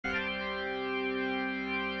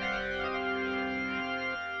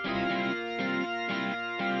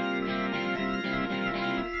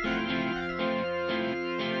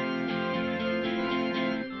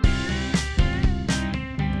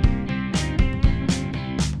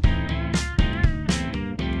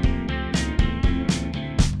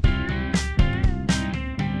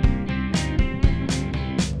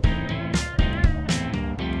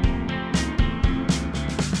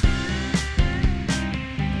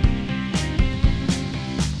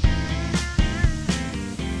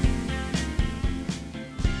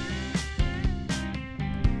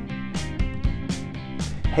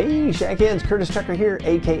Hey Shagheads, Curtis Tucker here,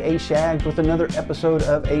 aka Shags, with another episode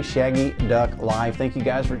of A Shaggy Duck Live. Thank you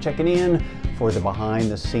guys for checking in for the behind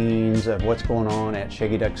the scenes of what's going on at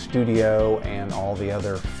Shaggy Duck Studio and all the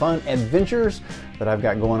other fun adventures that I've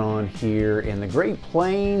got going on here in the Great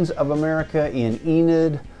Plains of America in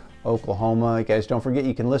Enid, Oklahoma. You guys, don't forget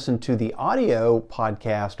you can listen to the audio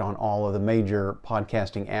podcast on all of the major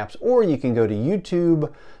podcasting apps, or you can go to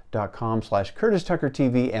youtube.com/Curtis Tucker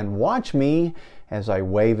TV and watch me as I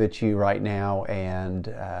wave at you right now, and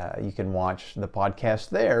you can watch the podcast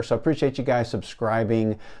there. So I appreciate you guys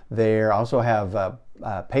subscribing there. I also have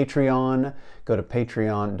Patreon. Go to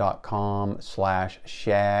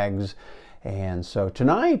patreon.com/shags. And so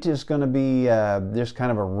tonight is going to be just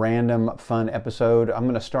kind of a random fun episode. I'm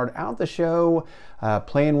going to start out the show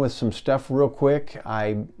playing with some stuff real quick.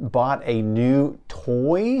 I bought a new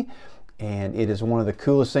toy, and it is one of the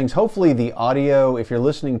coolest things. Hopefully the audio, if you're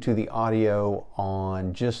listening to the audio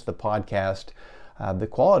on just the podcast, the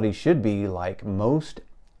quality should be like most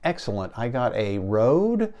excellent. I got a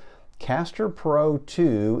Rode Caster Pro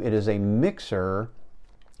 2. It is a mixer,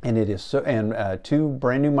 and it is two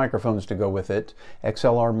brand new microphones to go with it,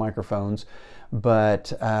 XLR microphones.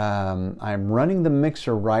 But I'm running the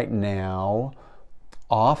mixer right now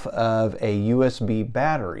off of a USB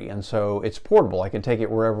battery, and so it's portable. I can take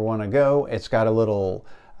it wherever I want to go. It's got a little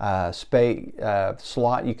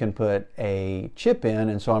slot you can put a chip in,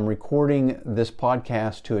 and so I'm recording this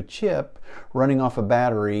podcast to a chip running off a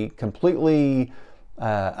battery, completely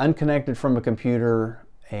unconnected from a computer,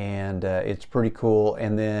 and it's pretty cool.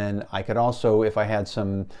 And then I could also, if I had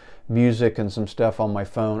some music and some stuff on my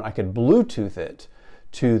phone, I could Bluetooth it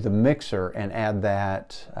to the mixer and add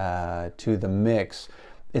that to the mix.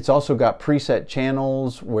 It's also got preset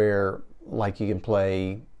channels where, like, you can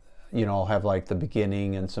play, you know, I'll have like the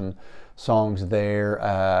beginning and some songs there.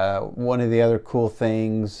 One of the other cool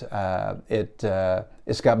things,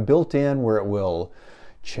 it's got built in where it will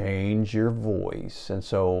change your voice, and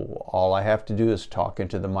so all I have to do is talk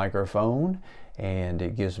into the microphone and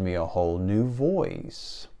it gives me a whole new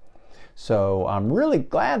voice. So I'm really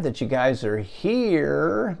glad that you guys are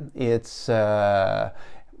here. It's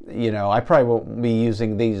you know, I probably won't be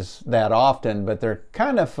using these that often, but they're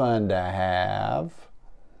kind of fun to have.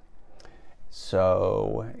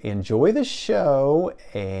 So enjoy the show,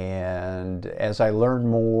 and as I learn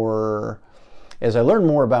more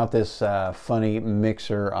about this funny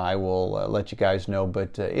mixer, I will let you guys know.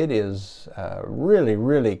 But it is really,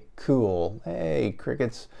 really cool. Hey,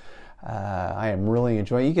 crickets. I am really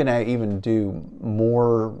enjoying it. You can even do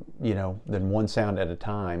more, you know, than one sound at a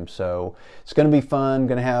time. So it's going to be fun.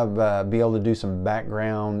 Going to have be able to do some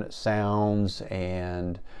background sounds,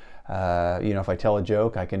 and you know, if I tell a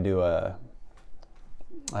joke, I can do a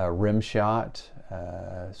rim shot.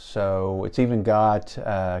 So it's even got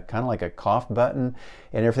kind of like a cough button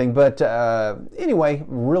and everything. But anyway,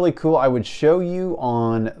 really cool. I would show you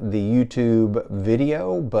on the YouTube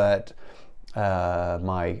video, but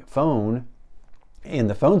my phone in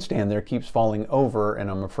the phone stand there keeps falling over,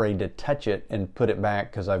 and I'm afraid to touch it and put it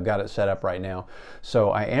back because I've got it set up right now.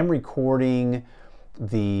 So I am recording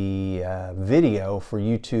the video for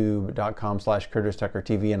youtube.com/Curtis Tucker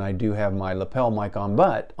TV, and I do have my lapel mic on,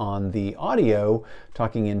 but on the audio,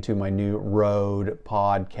 talking into my new Rode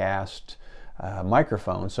podcast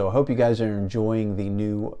microphone. So I hope you guys are enjoying the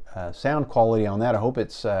new sound quality on that. I hope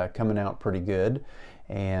it's coming out pretty good.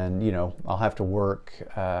 And, you know, I'll have to work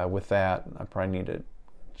with that. I probably need to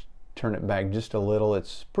turn it back just a little.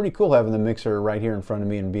 It's pretty cool having the mixer right here in front of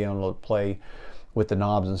me and being able to play with the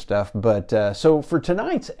knobs and stuff. But so for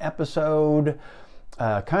tonight's episode,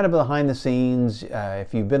 kind of behind the scenes,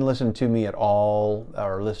 if you've been listening to me at all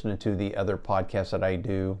or listening to the other podcasts that I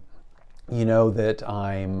do, you know that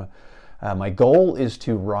my goal is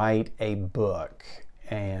to write a book.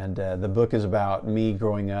 And the book is about me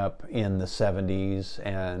growing up in the 70s,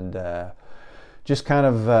 and just kind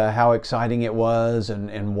of how exciting it was,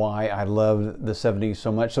 and why I loved the 70s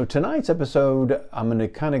so much. So tonight's episode, I'm going to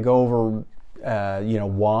kind of go over, you know,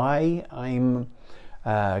 why I'm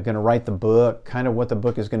going to write the book, kind of what the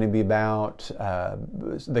book is going to be about,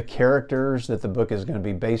 the characters that the book is going to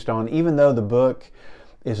be based on, even though the book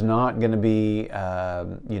is not going to be,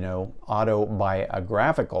 you know,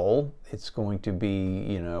 autobiographical. It's going to be,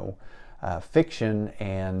 you know, fiction,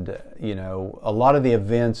 and, you know, a lot of the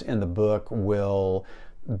events in the book will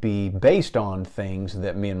be based on things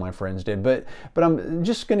that me and my friends did. But I'm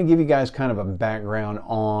just going to give you guys kind of a background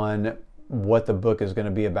on what the book is going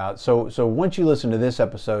to be about. So once you listen to this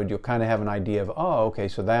episode, you'll kind of have an idea of, oh, okay,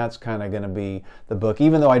 so that's kind of going to be the book,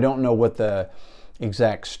 even though I don't know what the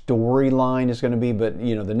exact storyline is going to be, but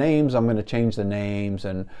you know, the names, I'm going to change the names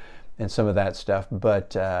and some of that stuff.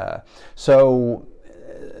 But so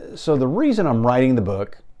the reason I'm writing the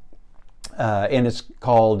book, and it's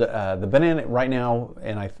called the Banana right now,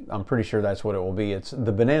 and I'm pretty sure that's what it will be. It's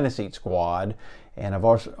the Banana Seat Squad, and I've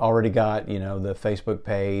already got, you know, the Facebook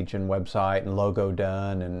page and website and logo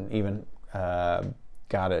done, and even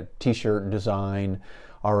got a t-shirt design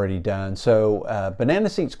already done. So Banana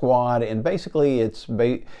Seat Squad, and basically it's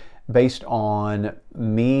based on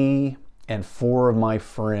me and 4 of my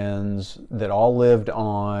friends that all lived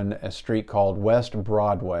on a street called West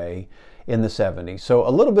Broadway in the 70s. So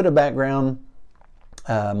a little bit of background.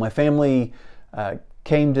 My family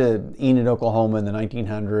came to Enid, Oklahoma in the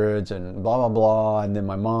 1900s and blah, blah, blah. And then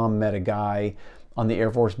my mom met a guy on the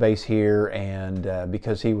Air Force base here, and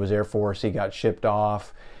because he was Air Force, he got shipped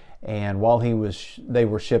off. And while they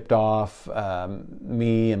were shipped off,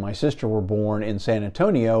 me and my sister were born in San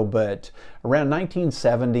Antonio. But around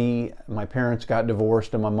 1970, my parents got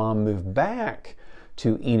divorced and my mom moved back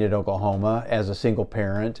to Enid, Oklahoma as a single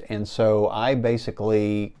parent. And so I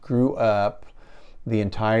basically grew up the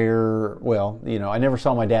entire, well, you know, I never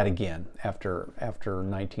saw my dad again after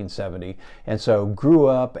 1970. And so grew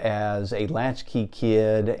up as a latchkey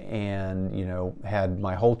kid, and, you know, had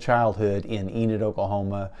my whole childhood in Enid,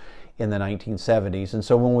 Oklahoma in the 1970s. And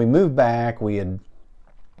so when we moved back, we had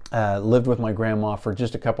lived with my grandma for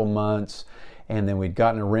just a couple months, and then we'd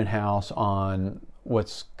gotten a rent house on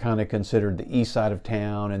what's kind of considered the east side of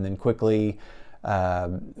town, and then quickly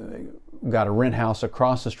got a rent house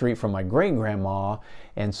across the street from my great grandma.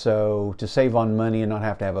 And so to save on money and not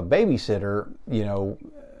have to have a babysitter, you know,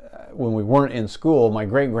 when we weren't in school, my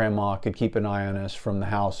great grandma could keep an eye on us from the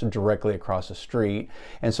house directly across the street.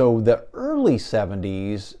 And so the early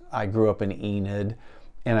 70s, I grew up in Enid,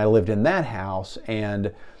 and I lived in that house.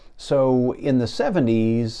 And so in the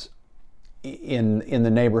 70s, in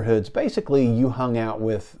the neighborhoods, basically you hung out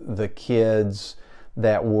with the kids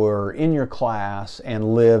that were in your class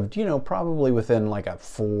and lived, you know, probably within like a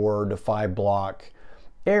 4 to 5 block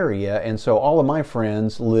area. And so all of my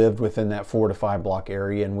friends lived within that 4 to 5 block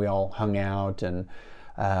area, and we all hung out. And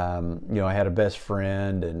you know, I had a best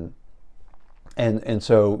friend, and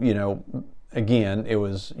so, you know, again, it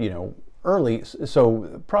was, you know, early,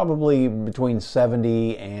 so probably between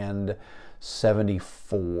 70 and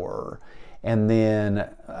 74. And then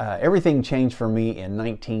everything changed for me in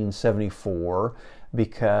 1974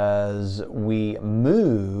 because we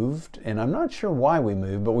moved, and I'm not sure why we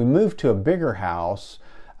moved, but we moved to a bigger house.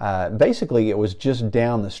 Basically, it was just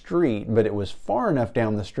down the street, but it was far enough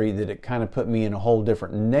down the street that it kind of put me in a whole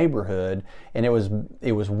different neighborhood. And it was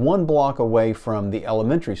 1 block away from the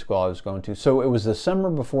elementary school I was going to. So it was the summer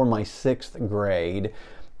before my 6th grade.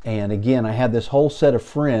 And again, I had this whole set of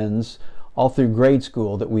friends all through grade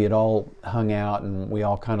school that we had all hung out, and we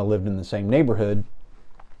all kind of lived in the same neighborhood.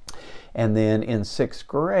 And then in 6th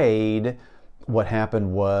grade, what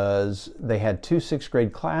happened was they had 2 6th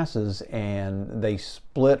grade classes, and they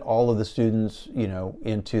split all of the students, you know,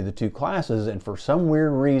 into the 2 classes. And for some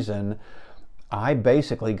weird reason, I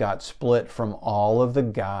basically got split from all of the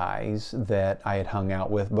guys that I had hung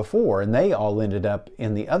out with before, and they all ended up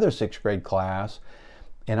in the other 6th grade class.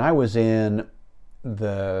 And I was in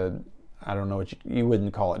the, I don't know what you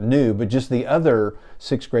wouldn't call it new, but just the other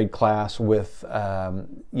 6th grade class with,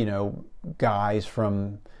 you know, guys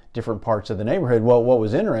from different parts of the neighborhood. Well, what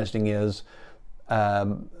was interesting is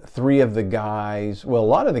 3 of the guys, well, a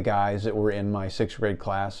lot of the guys that were in my 6th grade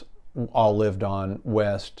class all lived on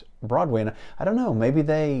West Broadway. And I don't know, maybe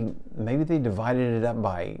they divided it up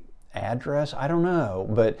by address. I don't know.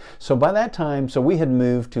 But so by that time, so we had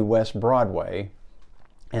moved to West Broadway,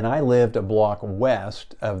 and I lived a block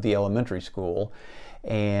west of the elementary school,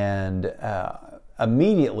 and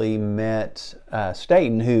immediately met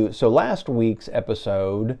Staten, who, so last week's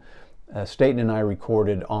episode, Staten and I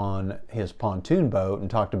recorded on his pontoon boat and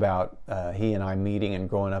talked about he and I meeting and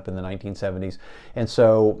growing up in the 1970s. And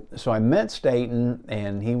so I met Staten,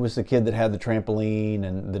 and he was the kid that had the trampoline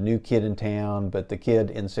and the new kid in town, but the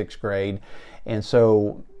kid in 6th grade. And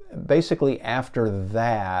so basically after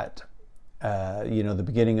that, you know, the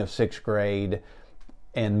beginning of 6th grade,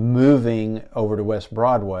 and moving over to West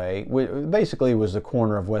Broadway, basically was the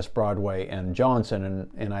corner of West Broadway and Johnson,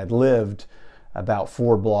 and I'd lived about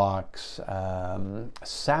 4 blocks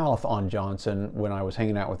south on Johnson when I was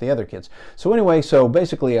hanging out with the other kids. So anyway, so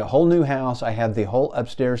basically a whole new house. I had the whole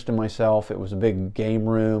upstairs to myself. It was a big game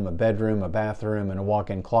room, a bedroom, a bathroom, and a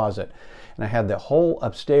walk-in closet. And I had the whole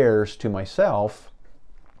upstairs to myself,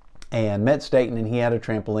 and met Staten, and he had a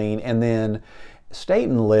trampoline. And then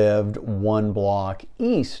Staten lived one block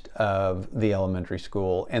east of the elementary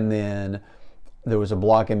school, and then there was a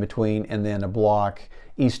block in between, and then a block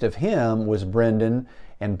east of him was Brendan,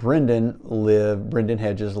 and Brendan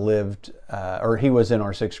Hedges lived, or he was in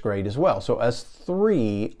our 6th grade as well. So us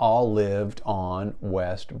 3 all lived on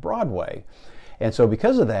West Broadway. And so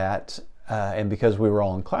because of that, and because we were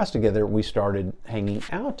all in class together, we started hanging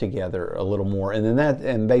out together a little more. And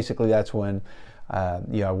then basically that's when,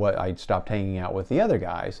 I stopped hanging out with the other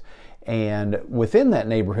guys. And within that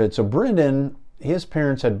neighborhood, so Brendan, his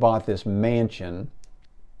parents had bought this mansion,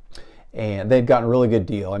 and they'd gotten a really good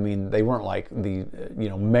deal. I mean, they weren't like the,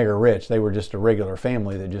 mega rich. They were just a regular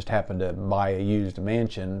family that just happened to buy a used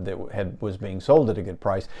mansion that was being sold at a good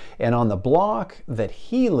price. And on the block that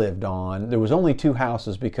he lived on, there was only 2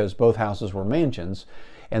 houses because both houses were mansions.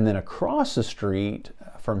 And then across the street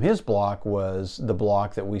from his block was the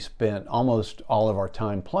block that we spent almost all of our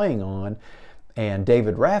time playing on. And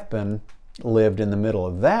David Rathbun lived in the middle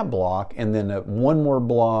of that block. And then one more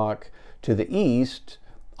block to the east,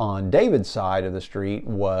 on David's side of the street,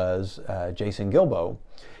 was Jason Gilbo.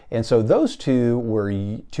 And so those 2 were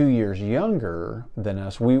 2 years younger than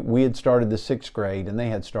us. We had started the 6th grade and they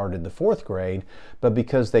had started the 4th grade, but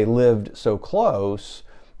because they lived so close,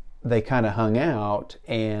 they kind of hung out.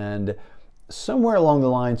 And somewhere along the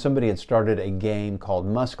line, somebody had started a game called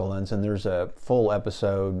Muscalines, and there's a full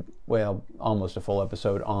episode, well, almost a full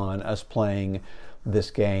episode on us playing this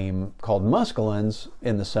game called Muscalines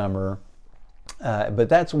in the summer. But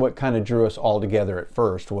that's what kind of drew us all together at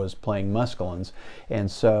first, was playing Muscalines. And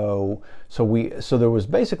so there was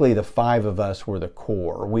basically the 5 of us were the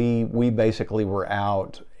core. We basically were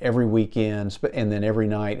out every weekend, and then every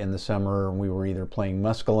night in the summer we were either playing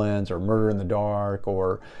Muscalines or Murder in the Dark,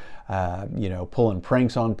 or pulling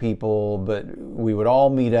pranks on people. But we would all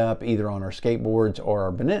meet up either on our skateboards or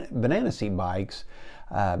our banana seat bikes.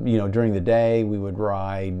 During the day, we would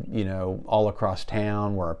ride, all across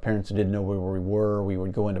town where our parents didn't know where we were. We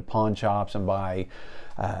would go into pawn shops and buy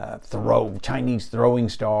Chinese throwing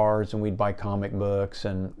stars, and we'd buy comic books,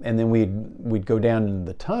 and then we'd go down in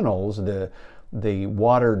the tunnels, the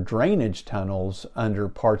water drainage tunnels under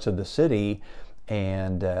parts of the city,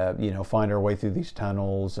 and find our way through these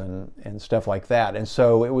tunnels and stuff like that. And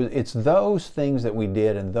so it's those things that we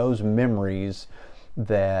did, and those memories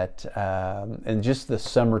that and just the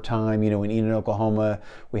summertime, in Enid, Oklahoma,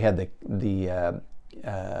 we had the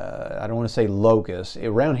I don't want to say locusts.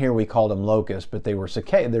 Around here we called them locusts, but they're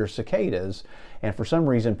cicadas, and for some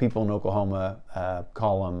reason people in Oklahoma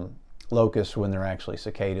call them locusts when they're actually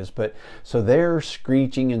cicadas. But so they're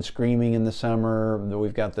screeching and screaming in the summer.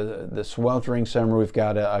 We've got the sweltering summer. We've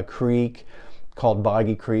got a creek called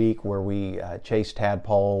Boggy Creek where we chased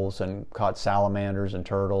tadpoles and caught salamanders and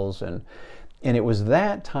turtles, and it was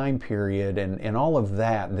that time period and all of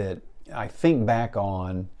that I think back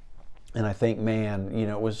on, and I think, man,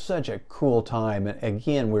 it was such a cool time. And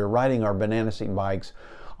again, we were riding our banana seat bikes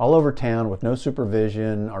all over town with no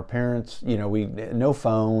supervision. Our parents, we no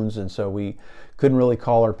phones, and so we couldn't really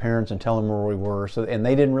call our parents and tell them where we were. And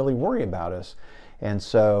they didn't really worry about us. And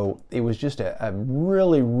so it was just a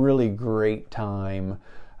really, really great time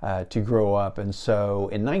to grow up. And so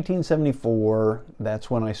in 1974, that's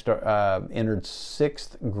when I entered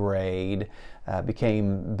 6th grade,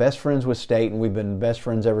 became best friends with State, and we've been best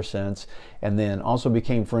friends ever since. And then also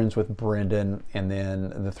became friends with Brendan, and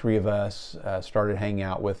then the 3 of us started hanging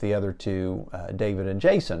out with the other 2, David and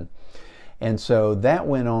Jason. And so that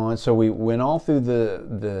went on. So we went all through the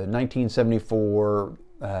 1974,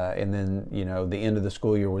 and then the end of the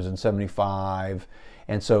school year was in 75.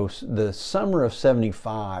 And so the summer of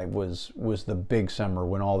 75 was the big summer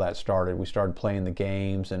when all that started. We started playing the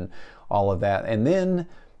games and all of that. And then,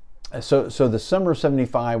 so the summer of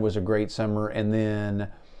 75 was a great summer. And then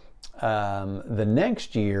the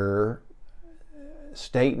next year,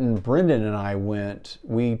 Staten, Brendan, and I went,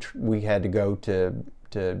 we had to go to,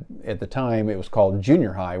 at the time, it was called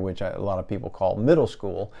junior high, which a lot of people call middle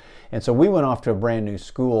school. And so we went off to a brand new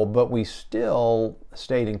school, but we still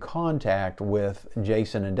stayed in contact with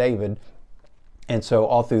Jason and David. And so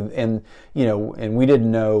all through, and we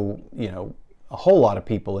didn't know, a whole lot of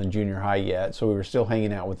people in junior high yet. So we were still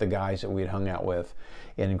hanging out with the guys that we had hung out with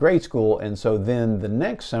in grade school. And so then the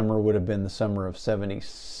next summer would have been the summer of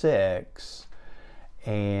 76.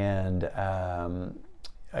 And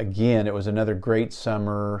again, it was another great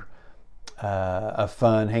summer of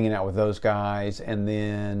fun hanging out with those guys. And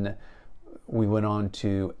then we went on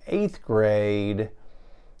to 8th grade.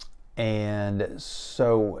 And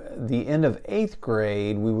so the end of 8th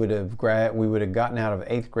grade, we would have gotten out of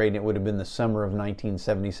 8th grade, and it would have been the summer of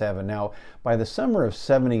 1977. Now, by the summer of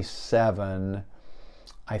 77,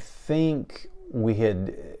 I think we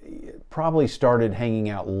had probably started hanging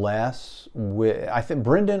out less with, I think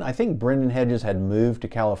Brendan Hedges had moved to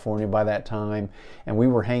California by that time, and we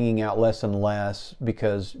were hanging out less and less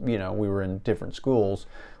because, you know, we were in different schools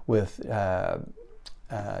with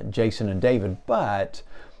Jason and David. But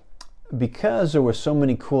because there were so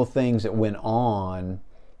many cool things that went on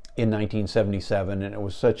in 1977, and it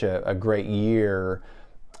was such a great year,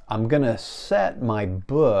 I'm going to set my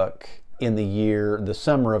book in the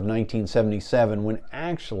summer of 1977, when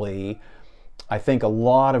actually I think a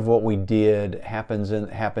lot of what we did happened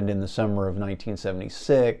in the summer of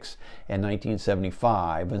 1976 and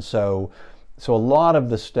 1975. And so a lot of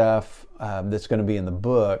the stuff that's going to be in the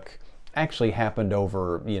book actually happened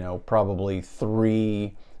over, you know, probably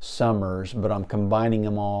 3 summers, but I'm combining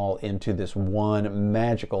them all into this one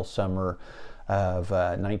magical summer of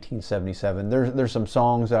 1977. There's some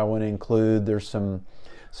songs I want to include. There's some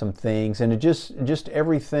things, and it just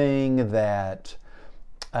everything that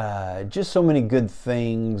just so many good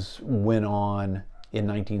things went on in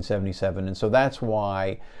 1977. And so that's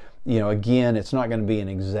why, you know, again, it's not going to be an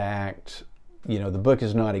exact, you know, the book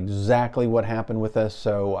is not exactly what happened with us.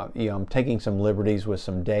 So, you know, I'm taking some liberties with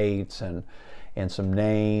some dates and some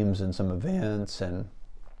names and some events and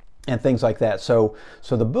things like that. So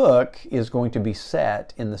the book is going to be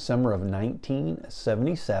set in the summer of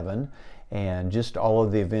 1977, and just all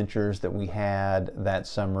of the adventures that we had that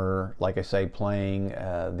summer, like I say, playing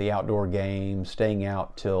the outdoor games, staying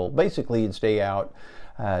out till, basically you'd stay out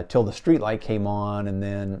till the street light came on, and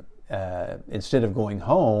then instead of going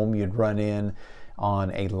home, you'd run in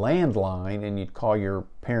on a landline and you'd call your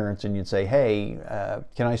parents and you'd say, hey,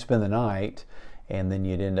 can I spend the night? And then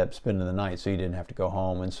you'd end up spending the night so you didn't have to go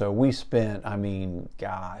home. And so we spent, I mean,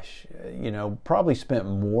 gosh, you know, probably spent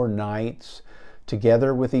more nights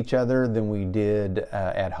together with each other than we did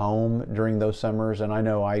at home during those summers. And I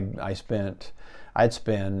know I'd spend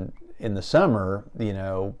in the summer, you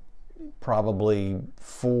know, probably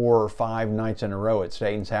 4 or 5 nights in a row at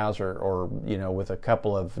Staten's house, or you know, with a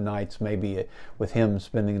couple of nights maybe with him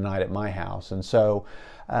spending the night at my house. And so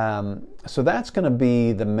that's going to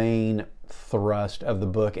be the main thrust of the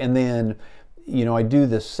book. And then, you know, I do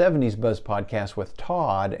this 70s Buzz podcast with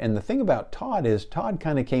Todd, and the thing about Todd is Todd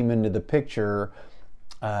kind of came into the picture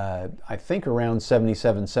I think around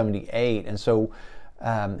 77, 78, and so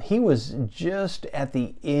he was just at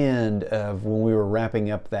the end of when we were wrapping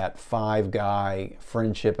up that 5-guy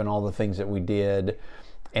friendship and all the things that we did.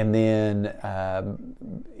 And then,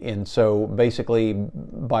 and so basically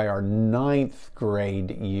by our 9th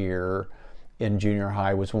grade year in junior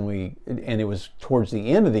high was when and it was towards the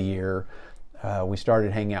end of the year, we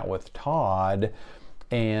started hanging out with Todd.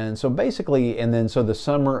 And so basically, and then so the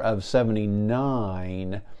summer of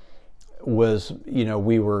 79 was, you know,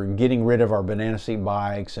 we were getting rid of our banana seat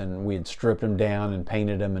bikes, and we had stripped them down and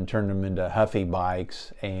painted them and turned them into Huffy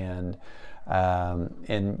bikes. And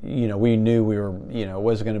you know, we knew we were, you know, it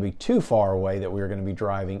wasn't going to be too far away that we were going to be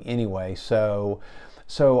driving anyway. So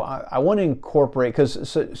I want to incorporate, because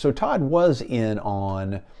so Todd was in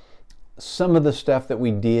on some of the stuff that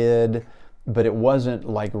we did, but it wasn't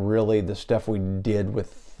like really the stuff we did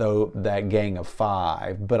with that gang of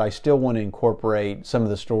 5. But I still want to incorporate some of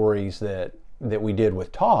the stories that we did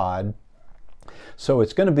with Todd. So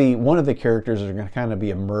it's going to be, one of the characters are going to kind of be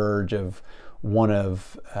a merge of one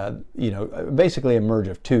of, you know, basically a merge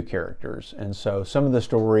of 2 characters. And so some of the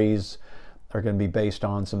stories are going to be based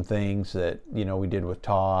on some things that, you know, we did with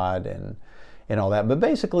Todd and all that. But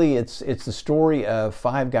basically it's the story of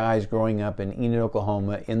 5 guys growing up in Enid,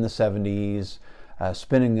 Oklahoma in the 70s,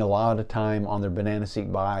 spending a lot of time on their banana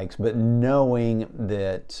seat bikes, but knowing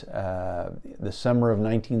that the summer of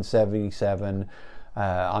 1977,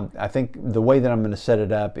 I think the way that I'm going to set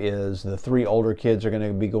it up is the 3 older kids are going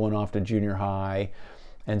to be going off to junior high.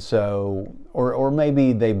 And so, or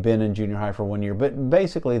maybe they've been in junior high for 1 year, but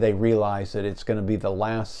basically they realize that it's going to be the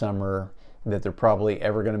last summer that they're probably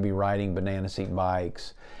ever going to be riding banana seat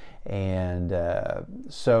bikes. And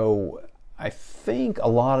so I think a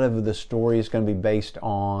lot of the story is going to be based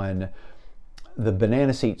on the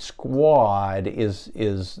Banana Seat Squad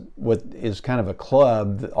is what is kind of a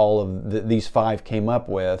club that all of these 5 came up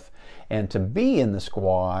with. And to be in the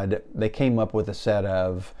squad, they came up with a set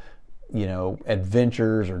of, you know,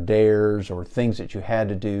 adventures or dares or things that you had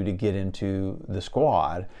to do to get into the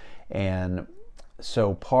squad. And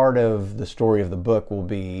so part of the story of the book will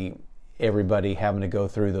be everybody having to go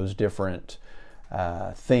through those different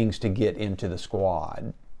things to get into the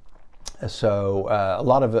squad. So a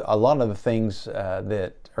lot of the things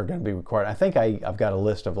that are going to be required, I think I've got a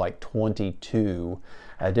list of like 22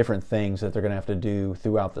 different things that they're going to have to do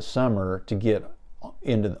throughout the summer to get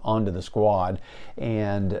onto the squad,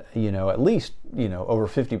 and at least over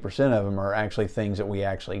 50% of them are actually things that we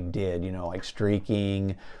actually did, like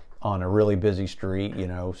streaking on a really busy street,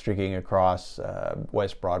 streaking across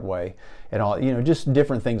West Broadway and all, just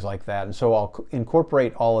different things like that. And so I'll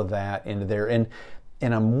incorporate all of that into there, and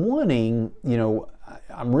I'm wanting,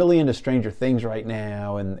 I'm really into Stranger Things right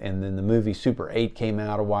now, and then the movie Super 8 came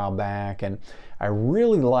out a while back, and I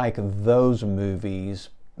really like those movies,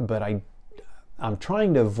 but I'm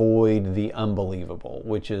trying to avoid the unbelievable,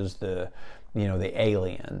 which is the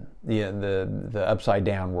alien, the upside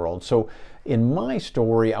down world. So in my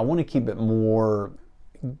story, I want to keep it more,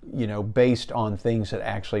 based on things that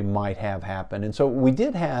actually might have happened. And so we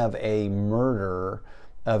did have a murder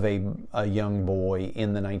of a young boy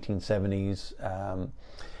in the 1970s.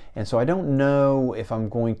 And so I don't know if I'm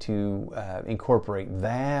going to incorporate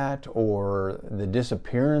that or the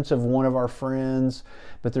disappearance of one of our friends,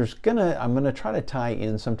 but I'm gonna try to tie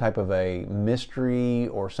in some type of a mystery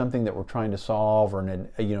or something that we're trying to solve, or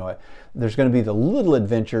there's going to be the little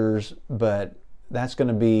adventures, but that's going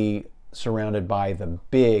to be surrounded by the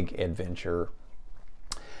big adventure.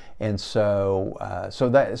 And so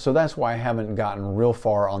that's why I haven't gotten real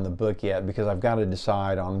far on the book yet, because I've got to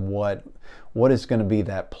decide on what is going to be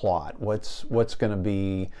that plot, what's going to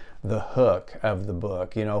be the hook of the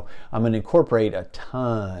book. I'm going to incorporate a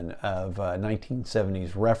ton of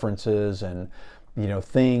 1970s references and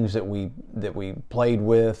things that we played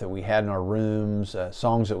with, that we had in our rooms,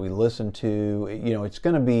 songs that we listened to. It's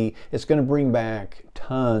going to bring back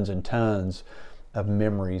tons and tons of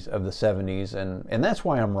memories of the 70s, and that's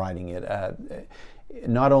why I'm writing it,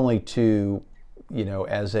 not only to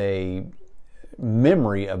as a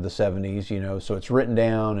memory of the 70s, so it's written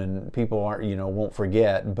down and people won't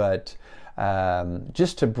forget, but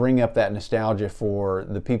just to bring up that nostalgia for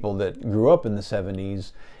the people that grew up in the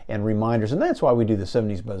 70s and reminders. And that's why we do the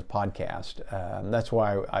 70s Buzz podcast. That's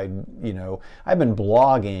why I've been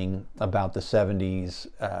blogging about the 70s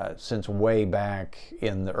since way back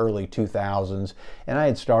in the early 2000s, and I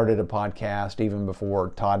had started a podcast even before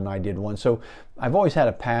Todd and I did one. So I've always had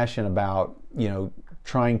a passion about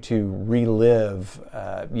trying to relive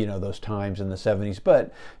those times in the 70s,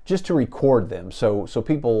 but just to record them so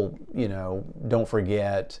people don't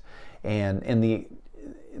forget. And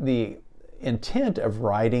the intent of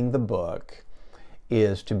writing the book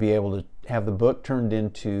is to be able to have the book turned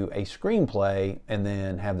into a screenplay, and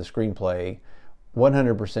then have the screenplay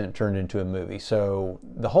 100% turned into a movie. So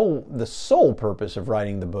the sole purpose of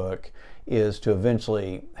writing the book is to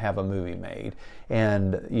eventually have a movie made.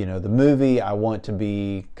 And the movie I want to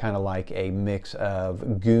be kind of like a mix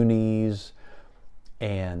of Goonies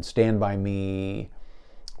and Stand By Me,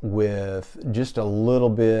 with just a little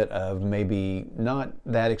bit of, maybe not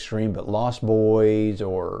that extreme, but Lost Boys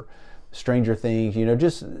or Stranger Things.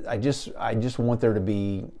 I just want there to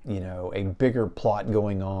be a bigger plot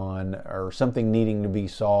going on, or something needing to be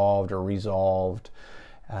solved or resolved.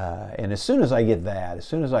 And as soon as I get that, as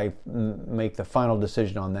soon as I make the final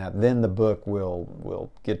decision on that, then the book will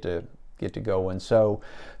get to go. And so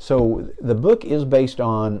the book is based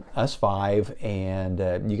on us five, and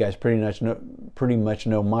you guys pretty much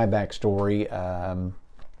know my backstory.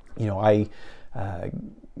 I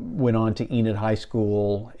went on to Enid High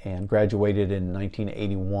School and graduated in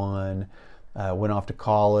 1981. Went off to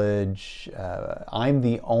college. I'm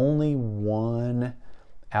the only one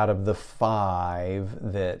out of the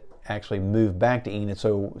five that actually moved back to Enid.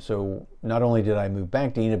 So not only did I move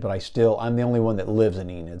back to Enid, but I'm the only one that lives in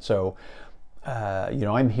Enid. So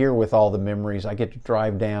I'm here with all the memories. I get to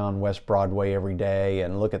drive down West Broadway every day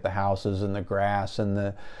and look at the houses and the grass and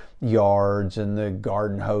the yards and the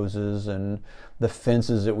garden hoses and the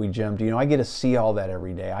fences that we jumped. I get to see all that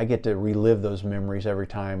every day. I get to relive those memories every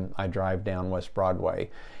time I drive down West Broadway.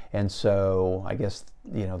 And so I guess,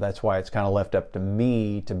 that's why it's kind of left up to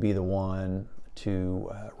me to be the one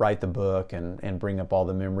to write the book and bring up all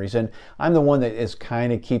the memories. And I'm the one that is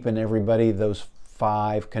kind of keeping everybody, those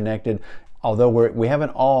five, connected, although we haven't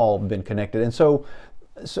all been connected. And so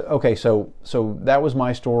that was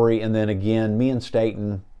my story. And then again, me and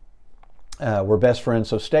Staten were best friends.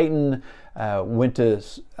 So Staten went to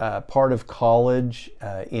part of college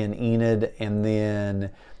in Enid, and then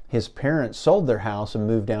his parents sold their house and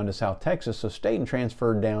moved down to South Texas. So Staten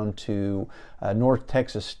transferred down to North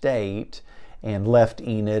Texas State and left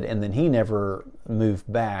Enid, and then he never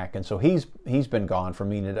moved back. And so he's been gone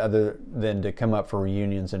from Enid, other than to come up for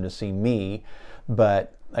reunions and to see me.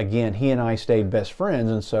 But again, he and I stayed best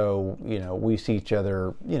friends, and so we see each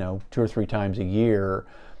other 2 or 3 times a year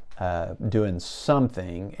doing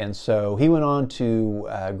something. And so he went on to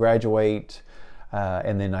graduate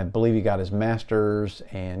and then I believe he got his master's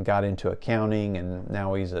and got into accounting, and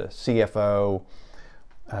now he's a CFO,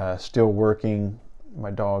 still working.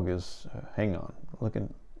 My dog is, hang on,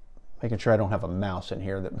 making sure I don't have a mouse in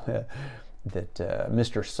here that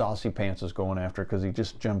Mr. Saucy Pants is going after, because he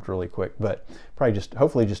just jumped really quick, but probably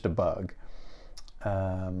hopefully just a bug.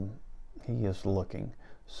 He is looking.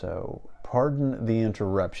 So pardon the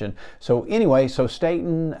interruption. So anyway, so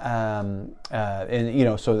Staten, and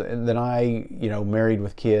so then I, married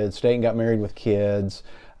with kids. Staten got married with kids.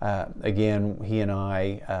 Again, he and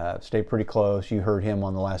I stayed pretty close. You heard him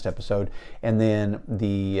on the last episode. And then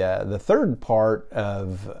the third part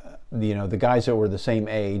of the guys that were the same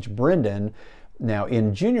age, Brendan. Now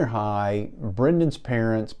in junior high, Brendan's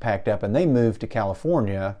parents packed up and they moved to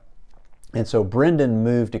California. And so Brendan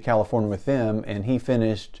moved to California with them, and he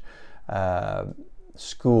finished high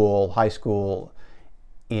school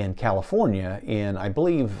in California, I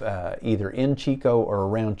believe either in Chico or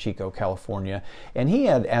around Chico, California. And he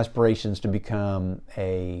had aspirations to become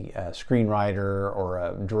a screenwriter or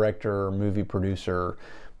a director or movie producer,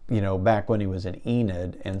 back when he was in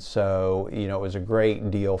Enid. And so, it was a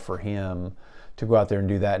great deal for him to go out there and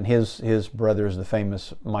do that. And his brother is the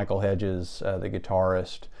famous Michael Hedges, the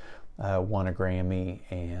guitarist. Won a Grammy,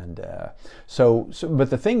 and but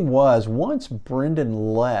the thing was, once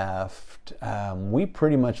Brendan left, we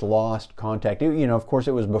pretty much lost contact. Of course,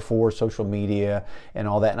 it was before social media and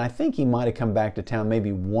all that, and I think he might have come back to town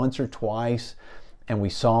maybe once or twice, and we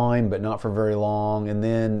saw him, but not for very long. And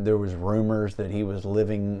then there was rumors that he was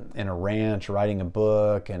living in a ranch, writing a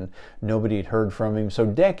book, and nobody had heard from him. So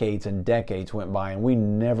decades and decades went by, and we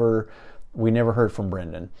never heard from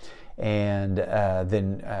Brendan. And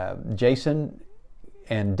then Jason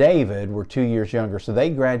and David were 2 years younger, so they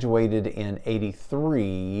graduated in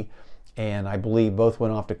 '83, and I believe both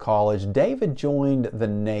went off to college. David joined the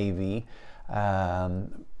Navy.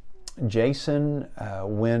 Jason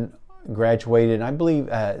graduated, and I believe,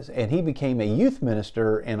 and he became a youth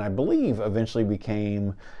minister, and I believe eventually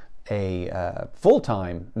became a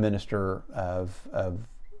full-time minister of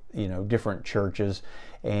different churches,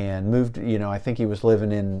 and moved, I think he was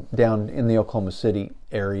living down in the Oklahoma City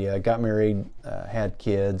area, got married, had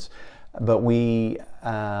kids, but we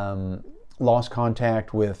lost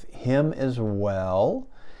contact with him as well.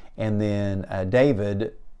 And then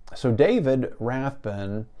David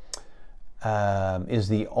Rathbun is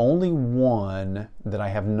the only one that I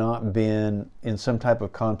have not been in some type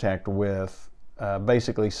of contact with,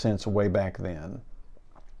 basically since way back then.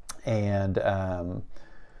 And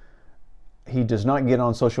he does not get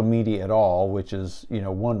on social media at all, which is,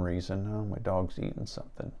 one reason. Oh, my dog's eating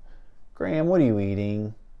something. Graham, what are you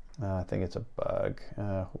eating? I think it's a bug.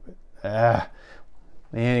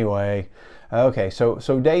 Anyway, okay,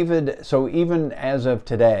 so David, so even as of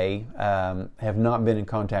today, have not been in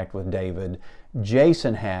contact with David.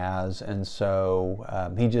 Jason has, and so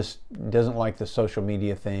he just doesn't like the social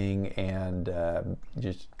media thing, and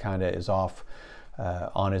just kind of is off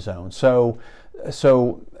on his own. So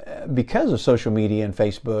because of social media and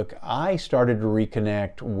Facebook, I started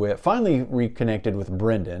to finally reconnected with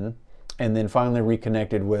Brendan, and then finally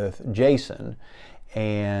reconnected with Jason.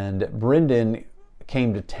 And Brendan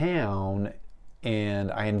came to town,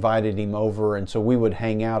 and I invited him over, and so we would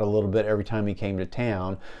hang out a little bit every time he came to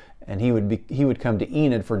town. And he would come to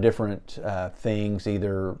Enid for different things,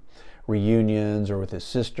 either reunions or with his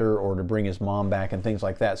sister, or to bring his mom back and things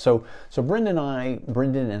like that. So Brendan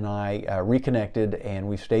and I reconnected, and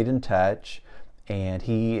we've stayed in touch. And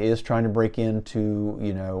he is trying to break into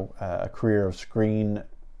a career of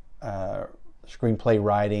screenplay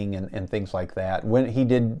writing and things like that. When he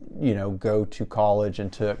did go to college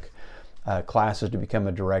and took classes to become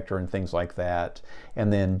a director and things like that.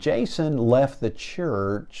 And then Jason left the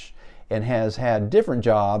church and has had different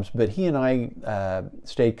jobs, but he and I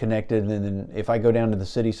stayed connected. And then if I go down to the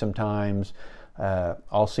city sometimes,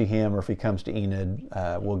 I'll see him, or if he comes to Enid,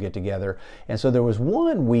 we'll get together. And so there was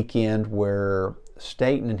one weekend where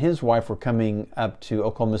Staten and his wife were coming up to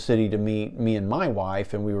Oklahoma City to meet me and my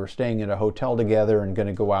wife, and we were staying at a hotel together and going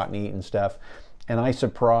to go out and eat and stuff. And I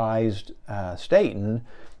surprised Staten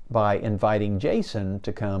by inviting Jason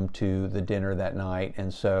to come to the dinner that night.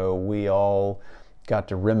 And so we all got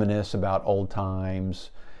to reminisce about old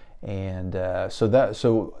times. And so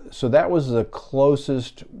that was the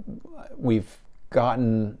closest we've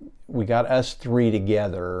gotten. We got us three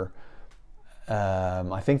together.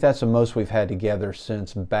 I think that's the most we've had together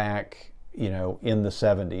since back, in the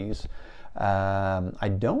 70s. I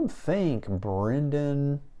don't think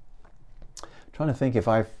Brendan, trying to think if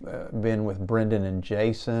I've been with Brendan and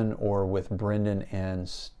Jason or with Brendan and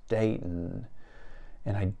Staten.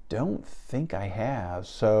 And I don't think I have.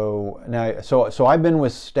 So now, so I've been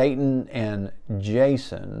with Staten and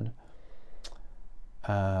Jason.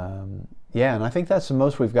 Yeah, and I think that's the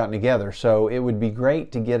most we've gotten together. So it would be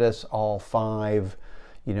great to get us all 5,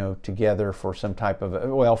 together for some type of,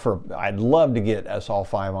 I'd love to get us all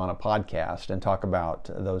 5 on a podcast and talk about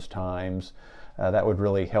those times. That would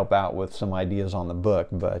really help out with some ideas on the book,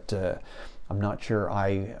 but I'm not sure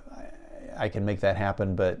I can make that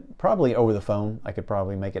happen, but probably over the phone I could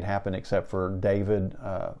probably make it happen, except for David.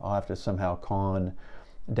 I'll have to somehow con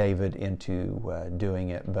David into doing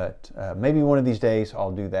it, but maybe one of these days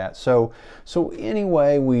I'll do that. So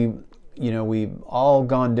anyway, we've all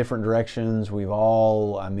gone different directions. We've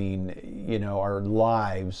all, our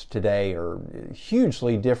lives today are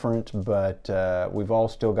hugely different, but we've all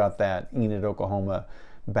still got that Enid, Oklahoma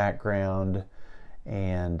background,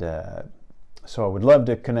 and so I would love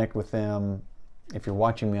to connect with them. If you're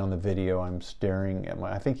watching me on the video, I'm staring at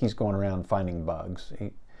I think he's going around finding bugs.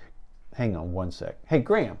 Hang on one sec. Hey,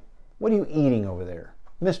 Graham, what are you eating over there?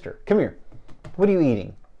 Mister, come here. What are you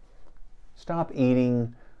eating? Stop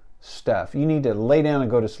eating stuff. You need to lay down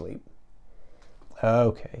and go to sleep.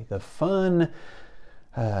 Okay, the fun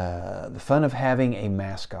of having a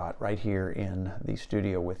mascot right here in the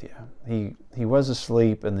studio with you. He was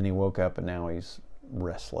asleep, and then he woke up, and now he's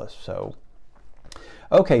restless. So,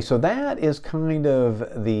 okay, so that is kind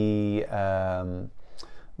of the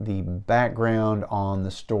background on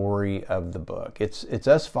the story of the book. It's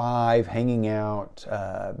us 5 hanging out,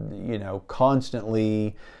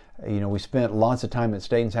 constantly. We spent lots of time at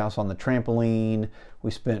Staten's house on the trampoline.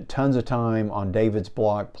 We spent tons of time on David's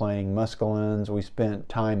block playing muscalines. We spent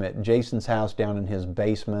time at Jason's house down in his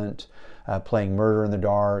basement playing Murder in the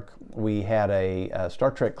Dark. We had a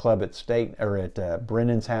Star Trek club at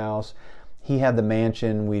Brendan's house. He had the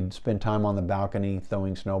mansion. We'd spend time on the balcony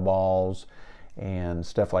throwing snowballs and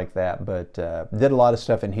stuff like that, but did a lot of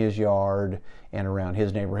stuff in his yard and around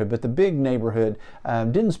his neighborhood. But the big neighborhood,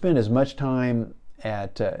 didn't spend as much time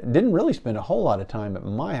didn't really spend a whole lot of time at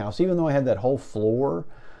my house, even though I had that whole floor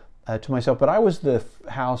to myself. But I was the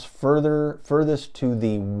house furthest to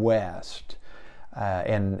the west,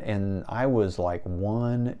 and I was like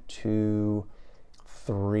 1, 2,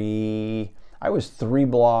 3. I was 3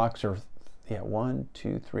 blocks, or yeah, 1,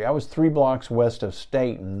 2, 3. I was 3 blocks west of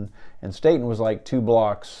Staten, and Staten was like 2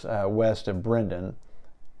 blocks west of Brendan.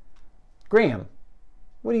 Graham,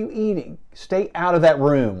 what are you eating? Stay out of that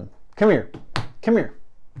room. Come here. Come here.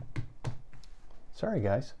 Sorry,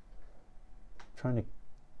 guys. I'm trying to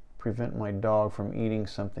prevent my dog from eating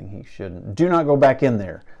something he shouldn't. Do not go back in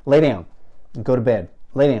there. Lay down and go to bed.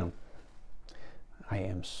 Lay down. I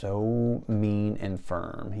am so mean and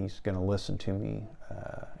firm. He's going to listen to me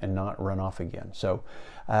and not run off again. So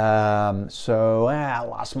I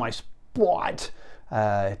lost my spot.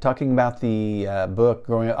 Talking about the book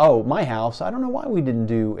growing up. Oh, my house. I don't know why we didn't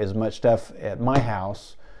do as much stuff at my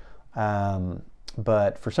house.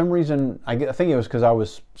 But for some reason, I think it was because I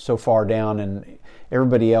was so far down, and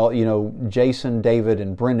everybody else, Jason, David,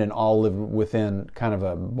 and Brendan all lived within kind of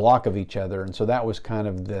a block of each other, and so that was kind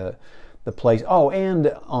of the place. Oh,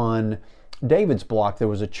 and on David's block, there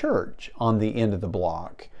was a church on the end of the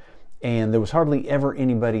block, and there was hardly ever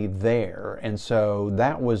anybody there, and so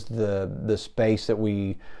that was the space that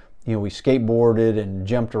we skateboarded and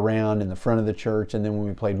jumped around in the front of the church, and then when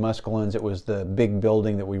we played muscalines, it was the big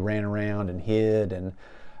building that we ran around and hid, and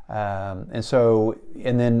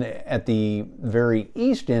then at the very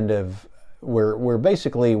east end of where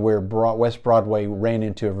West Broadway ran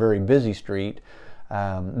into a very busy street,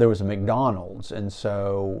 there was a McDonald's, and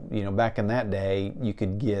so back in that day you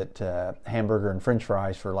could get hamburger and french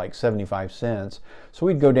fries for like 75 cents. So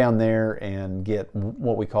we'd go down there and get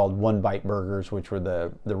what we called one-bite burgers, which were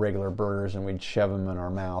the regular burgers, and we'd shove them in our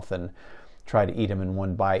mouth and try to eat them in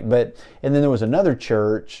one bite. And then there was another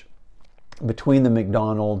church between the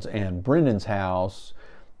McDonald's and Brendan's house,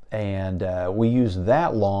 and we used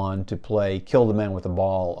that lawn to play Kill the Man with a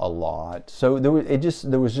Ball a lot. So there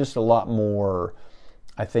was just a lot more,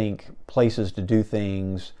 I think, places to do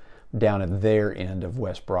things down at their end of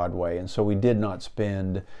West Broadway, and so we did not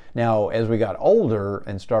spend. Now, as we got older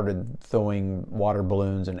and started throwing water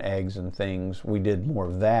balloons and eggs and things, we did more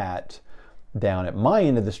of that down at my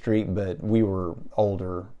end of the street, but we were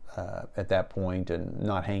older at that point and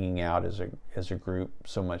not hanging out as a group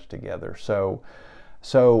so much together. So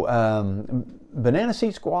Banana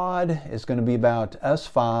Seat Squad is going to be about us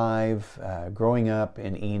 5 growing up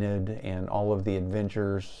in Enid and all of the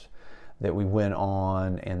adventures that we went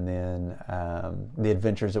on, and then the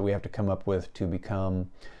adventures that we have to come up with to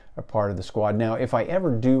become a part of the squad. Now, if I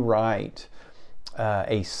ever do write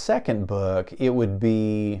a second book, it would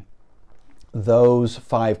be those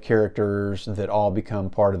 5 characters that all become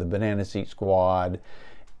part of the Banana Seat Squad,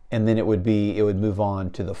 and then it would move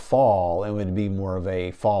on to the fall, and it would be more of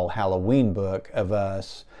a fall Halloween book of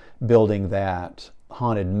us building that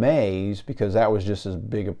haunted maze, because that was just as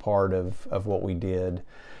big a part of what we did.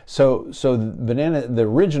 So the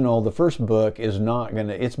original, the first book is not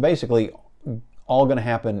gonna, it's basically all going to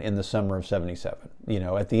happen in the summer of '77.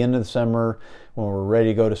 At the end of the summer, when we're ready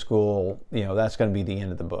to go to school, that's going to be the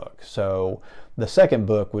end of the book. So the second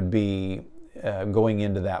book would be going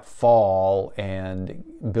into that fall and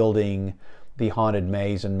building the haunted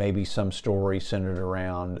maze, and maybe some story centered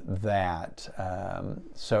around that.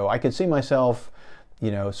 So I could see myself,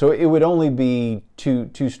 so it would only be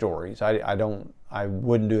two stories. I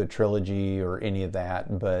wouldn't do a trilogy or any of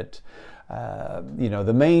that, but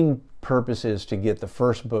the main purpose is to get the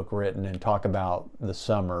first book written and talk about the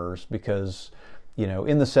summers, because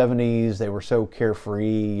in the '70s they were so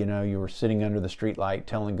carefree. You were sitting under the streetlight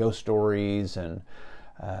telling ghost stories, and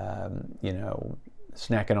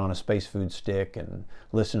snacking on a space food stick and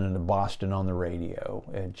listening to Boston on the radio.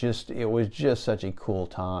 It was just such a cool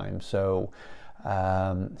time. So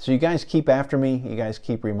you guys keep after me. You guys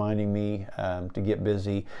keep reminding me to get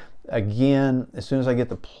busy. Again, as soon as I get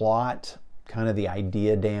the plot, kind of the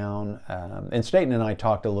idea down, and Staten and I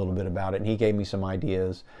talked a little bit about it, and he gave me some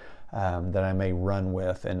ideas that I may run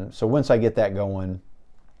with. And so once I get that going,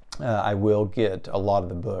 I will get a lot of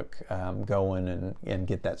the book going and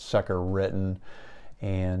get that sucker written.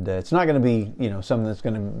 And it's not going to be, something that's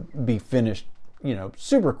going to be finished,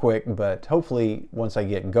 super quick, but hopefully once I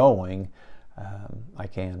get going, I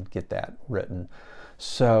can get that written.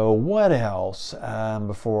 So what else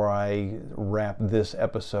before I wrap this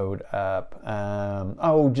episode up?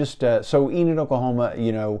 So Enid, Oklahoma,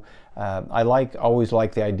 I always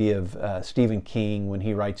like the idea of Stephen King when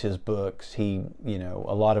he writes his books. A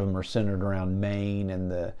lot of them are centered around Maine and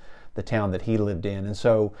the town that he lived in. And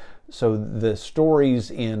so the stories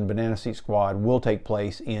in Banana Seat Squad will take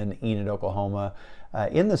place in Enid, Oklahoma.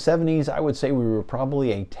 In the '70s, I would say we were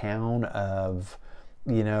probably a town of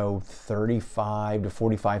 35 to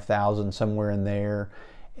 45,000, somewhere in there.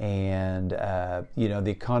 And the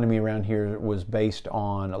economy around here was based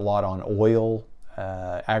on a lot on oil,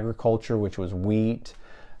 agriculture, which was wheat,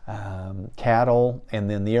 cattle, and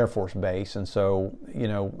then the Air Force Base. And so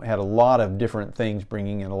had a lot of different things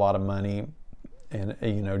bringing in a lot of money, and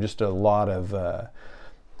just a lot of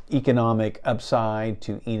economic upside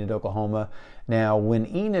to Enid, Oklahoma. Now, when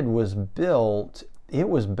Enid was built, it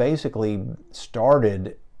was basically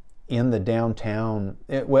started in the downtown.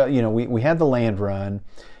 We had the land run,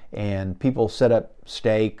 and people set up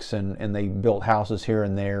stakes, and they built houses here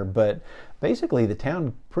and there. But basically, the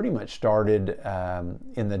town pretty much started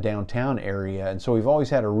in the downtown area. And so we've always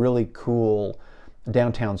had a really cool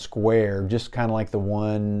downtown square, just kind of like the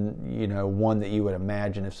one that you would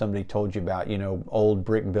imagine if somebody told you about, old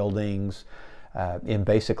brick buildings, in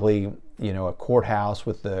basically, a courthouse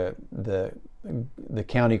with the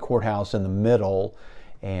county courthouse in the middle,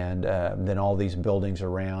 and then all these buildings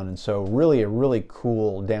around. And so really a really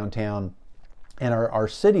cool downtown. And our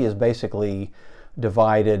city is basically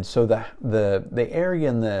divided. So the area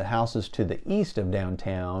and the houses to the east of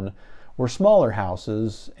downtown were smaller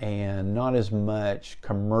houses and not as much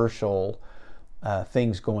commercial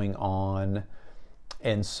things going on.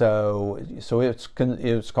 And so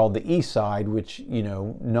it's called the East Side, which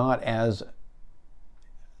not as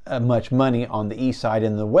much money on the east side.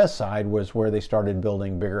 And the west side was where they started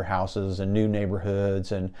building bigger houses and new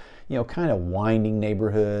neighborhoods, and kind of winding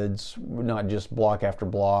neighborhoods, not just block after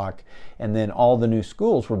block. And then all the new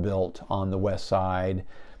schools were built on the west side,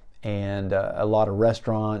 and a lot of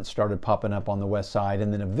restaurants started popping up on the west side.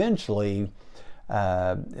 And then eventually,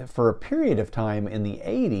 for a period of time in the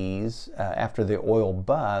 '80s, after the oil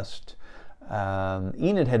bust,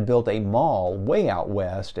 Enid had built a mall way out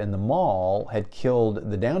west, and the mall had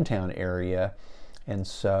killed the downtown area. And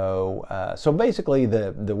so basically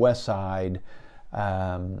the west side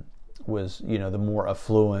was the more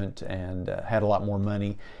affluent and had a lot more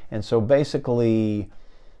money. And so basically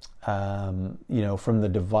from the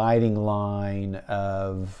dividing line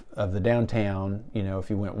of the downtown, if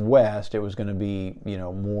you went west, it was going to be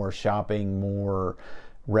more shopping, more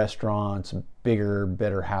restaurants, bigger,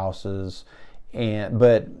 better houses.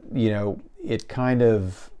 But it kind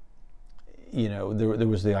of, there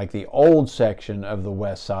was the old section of the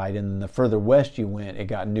west side, and the further west you went, it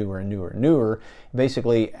got newer and newer and newer.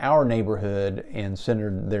 Basically, our neighborhood, and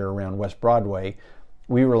centered there around West Broadway,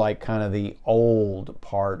 we were like kind of the old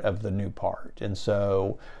part of the new part. And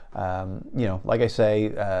so you know, like I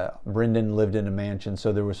say, Brendan lived in a mansion,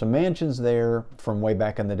 so there were some mansions there from way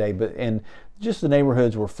back in the day, and just the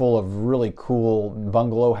neighborhoods were full of really cool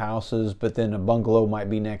bungalow houses, but then a bungalow might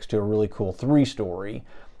be next to a really cool 3-story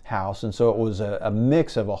house, and so it was a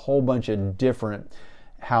mix of a whole bunch of different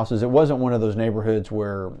houses. It wasn't one of those neighborhoods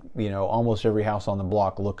where, you know, almost every house on the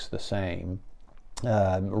block looks the same.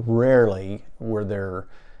 Rarely were there,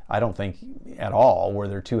 I don't think at all, were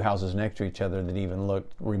there 2 houses next to each other that even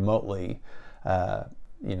looked remotely,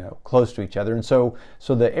 you know, close to each other. And so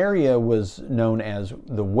the area was known as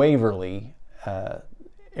the Waverly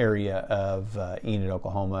area of Enid,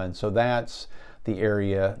 Oklahoma, and so that's the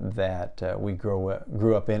area that we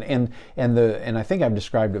grew up in. And I think I've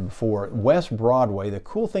described it before. West Broadway. The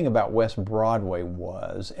cool thing about West Broadway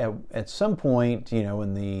was at some point, you know,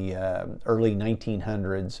 in the early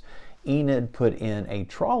 1900s, Enid put in a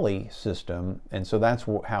trolley system, and so that's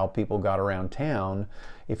how people got around town.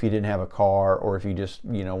 If you didn't have a car, or if you just,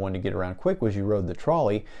 you know, wanted to get around quick, was you rode the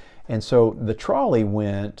trolley. And so the trolley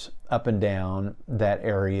went up and down that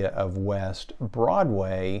area of West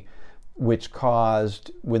Broadway, which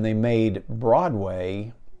caused, when they made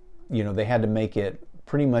Broadway, you know, they had to make it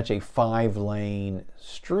pretty much a 5-lane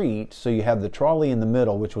street. So you have the trolley in the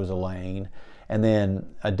middle, which was a lane, and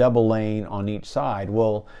then a double lane on each side.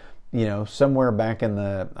 Well, you know, somewhere back in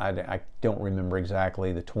the, I don't remember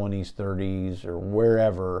exactly, the 20s, 30s, or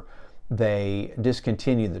wherever, they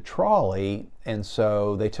discontinued the trolley, and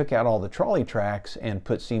so they took out all the trolley tracks and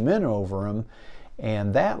put cement over them,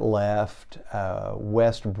 and that left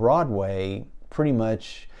West Broadway pretty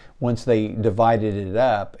much, once they divided it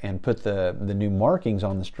up and put the new markings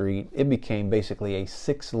on the street, it became basically a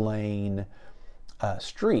 6-lane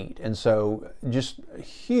street. And so just a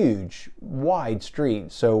huge, wide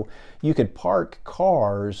street. So you could park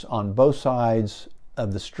cars on both sides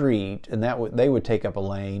of the street, and they would take up a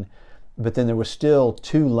lane, but then there was still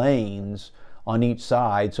 2 lanes on each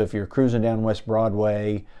side. So if you're cruising down West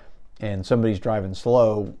Broadway and somebody's driving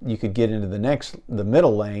slow, you could get into the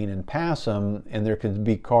middle lane and pass them, and there could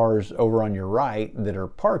be cars over on your right that are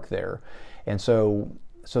parked there. And so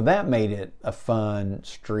that made it a fun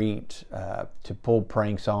street to pull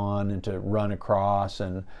pranks on and to run across,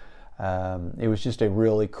 and it was just a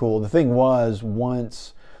really cool. The thing was,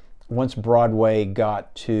 once Broadway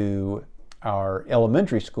got to our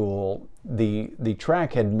elementary school, the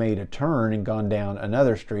track had made a turn and gone down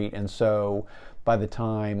another street, and so by the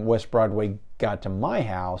time West Broadway got to my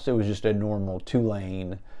house, it was just a normal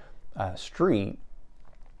 2-lane street.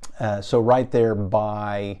 So right there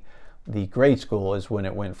by the grade school is when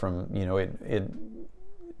it went from, you know, it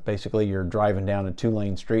basically, you're driving down a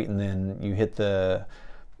 2-lane street, and then you hit the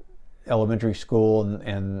elementary school,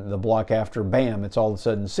 and the block after, bam, it's all of a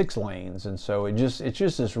sudden 6 lanes. And so it's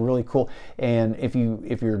just this really cool. And if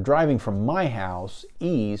you're driving from my house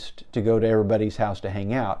east to go to everybody's house to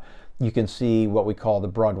hang out, you can see what we call the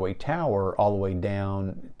Broadway Tower all the way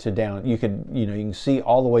down. You can see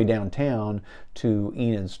all the way downtown to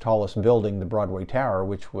Enid's tallest building, the Broadway Tower,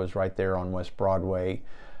 which was right there on West Broadway,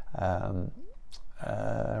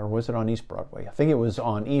 or was it on East Broadway? I think it was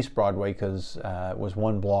on East Broadway, because it was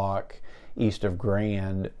 1 block east of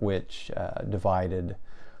Grand, which divided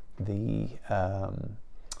the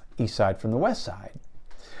east side from the west side.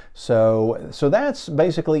 So that's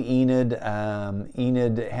basically Enid.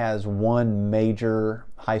 Enid has one major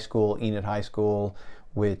high school, Enid High School,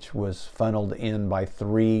 which was funneled in by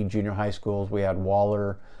 3 junior high schools. We had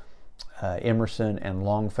Waller, Emerson, and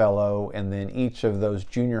Longfellow, and then each of those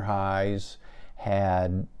junior highs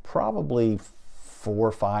had probably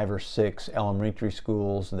 4, 5, or 6 elementary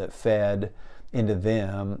schools that fed into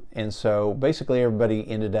them. And so basically everybody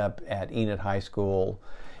ended up at Enid High School.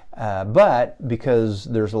 But because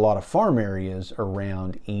there's a lot of farm areas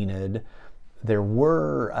around Enid, there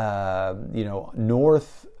were,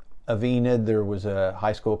 north of Enid, there was a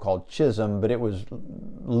high school called Chisholm, but it was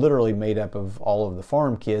literally made up of all of the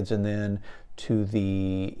farm kids. And then to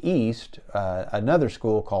the east, another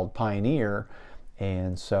school called Pioneer.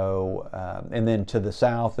 And so, and then to the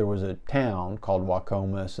south, there was a town called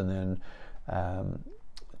Wacomas. And then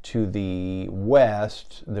to the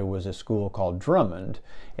west, there was a school called Drummond,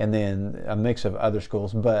 and then a mix of other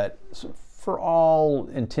schools. But for all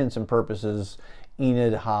intents and purposes,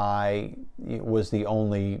 Enid High was the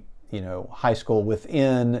only, high school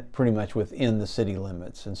pretty much within the city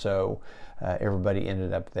limits. And so everybody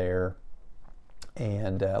ended up there.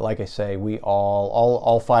 And like I say, we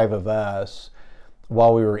all 5 of us,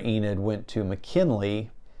 while we were at Enid, went to McKinley.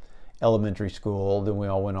 elementary school. Then we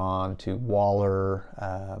all went on to Waller.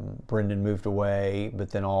 Brendan moved away,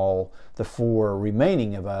 but then all the 4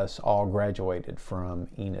 remaining of us all graduated from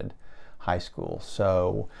Enid High School.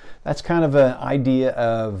 So that's kind of an idea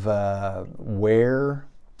of where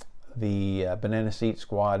the Banana Seat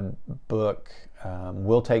Squad book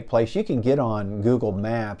will take place. You can get on Google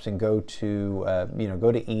Maps and go to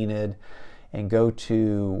go to Enid and go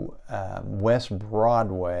to West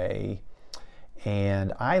Broadway.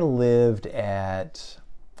 And I lived at,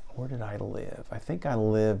 where did I live? I think I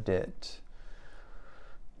lived at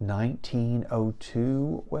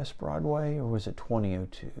 1902 West Broadway, or was it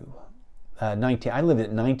 2002? I lived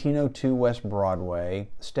at 1902 West Broadway.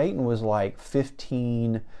 Staten was like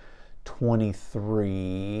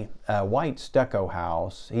 1523. White stucco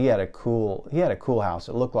house. He had a cool house.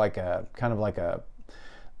 It looked like a kind of like a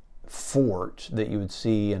fort that you would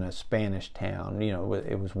see in a Spanish town. You know,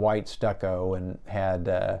 it was white stucco and had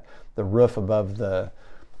the roof above the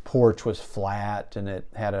porch was flat, and it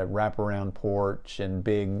had a wraparound porch and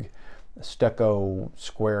big stucco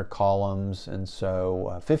square columns. And so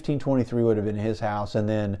 1523 would have been his house, and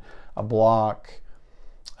then a block,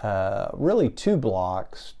 really 2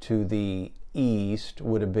 blocks to the east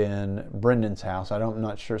would have been Brendan's house. I'm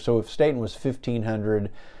not sure. So if Staten was 1500,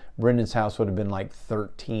 Brendan's house would have been like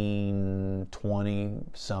 1320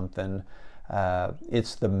 something.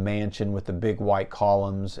 It's the mansion with the big white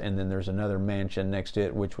columns, and then there's another mansion next to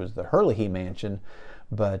it, which was the Hurley mansion.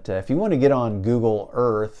 But if you want to get on Google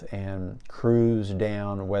Earth and cruise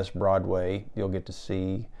down West Broadway, you'll get to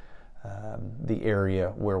see the area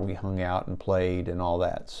where we hung out and played and all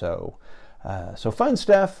that. So fun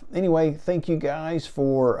stuff. Anyway, thank you guys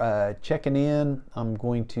for checking in. I'm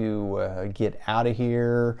going to get out of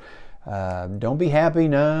here. Don't be happy.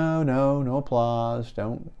 No applause.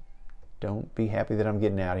 Don't be happy that I'm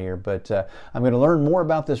getting out of here. But I'm going to learn more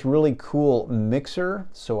about this really cool mixer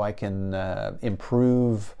so I can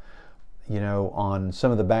improve, on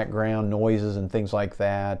some of the background noises and things like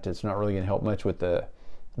that. It's not really going to help much with the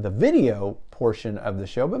video portion of the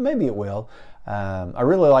show, but maybe it will. I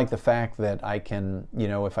really like the fact that I can,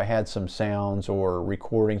 if I had some sounds or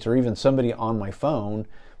recordings or even somebody on my phone,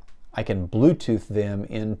 I can Bluetooth them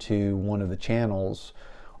into one of the channels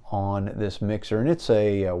on this mixer. And it's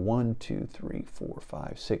a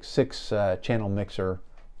 6 channel mixer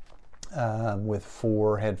with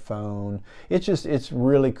 4 headphone. It's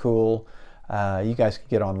really cool. You guys can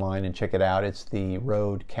get online and check it out. It's the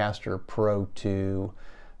Rodecaster Pro 2.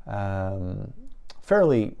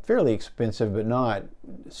 Fairly expensive, but not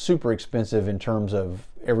super expensive in terms of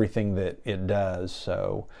everything that it does.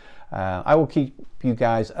 So I will keep you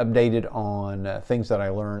guys updated on things that I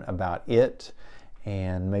learn about it,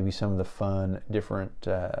 and maybe some of the fun different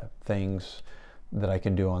things that I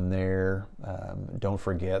can do on there. Don't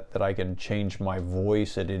forget that I can change my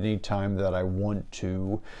voice at any time that I want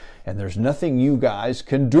to, and there's nothing you guys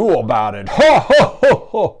can do about it.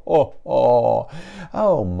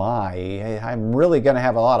 Oh my, I'm really going to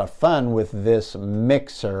have a lot of fun with this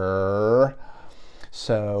mixer.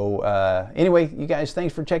 So anyway, you guys,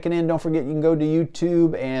 thanks for checking in. Don't forget you can go to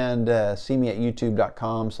YouTube and see me at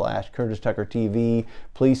youtube.com/CurtisTuckerTV.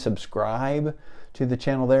 Please subscribe to the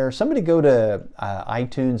channel there. Somebody go to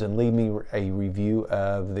iTunes and leave me a review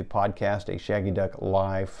of the podcast, A Shaggy Duck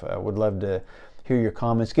Life. Would love to hear your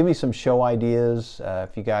comments. Give me some show ideas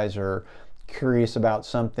if you guys are curious about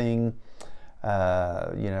something.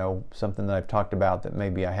 Something that I've talked about that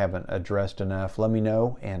maybe I haven't addressed enough. Let me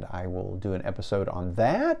know, and I will do an episode on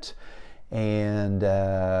that. And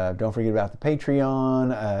don't forget about the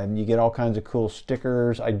Patreon. You get all kinds of cool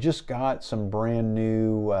stickers. I just got some brand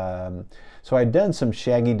new, so I'd done some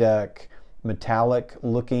Shaggy Duck metallic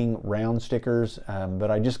looking round stickers, but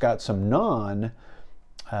I just got some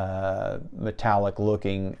metallic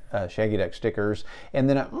looking Shaggy Duck stickers. And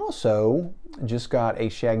then I also just got a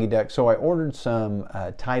Shaggy Duck, so I ordered some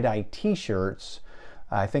tie-dye t-shirts.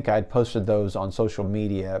 I think I'd posted those on social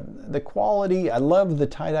media. The quality, I love the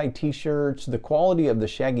tie-dye t-shirts. The quality of the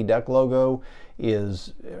Shaggy Duck logo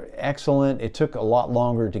is excellent. It took a lot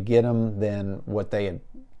longer to get them than what they had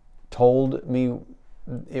told me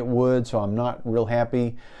it would, so I'm not real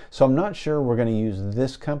happy. So I'm not sure we're going to use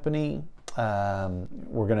this company.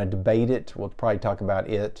 We're going to debate it. We'll probably talk about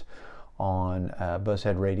it on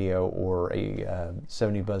Buzzhead Radio or a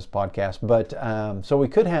 70 Buzz podcast. But so we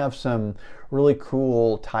could have some really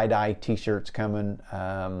cool tie-dye t-shirts coming.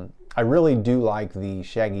 I really do like the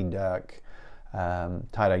Shaggy Duck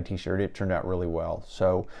tie-dye t-shirt. It turned out really well.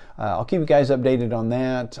 So I'll keep you guys updated on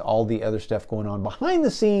that, all the other stuff going on behind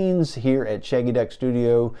the scenes here at Shaggy Duck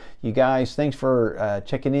Studio. You guys, thanks for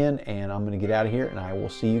checking in, and I'm going to get out of here, and I will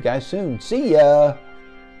see you guys soon. See ya!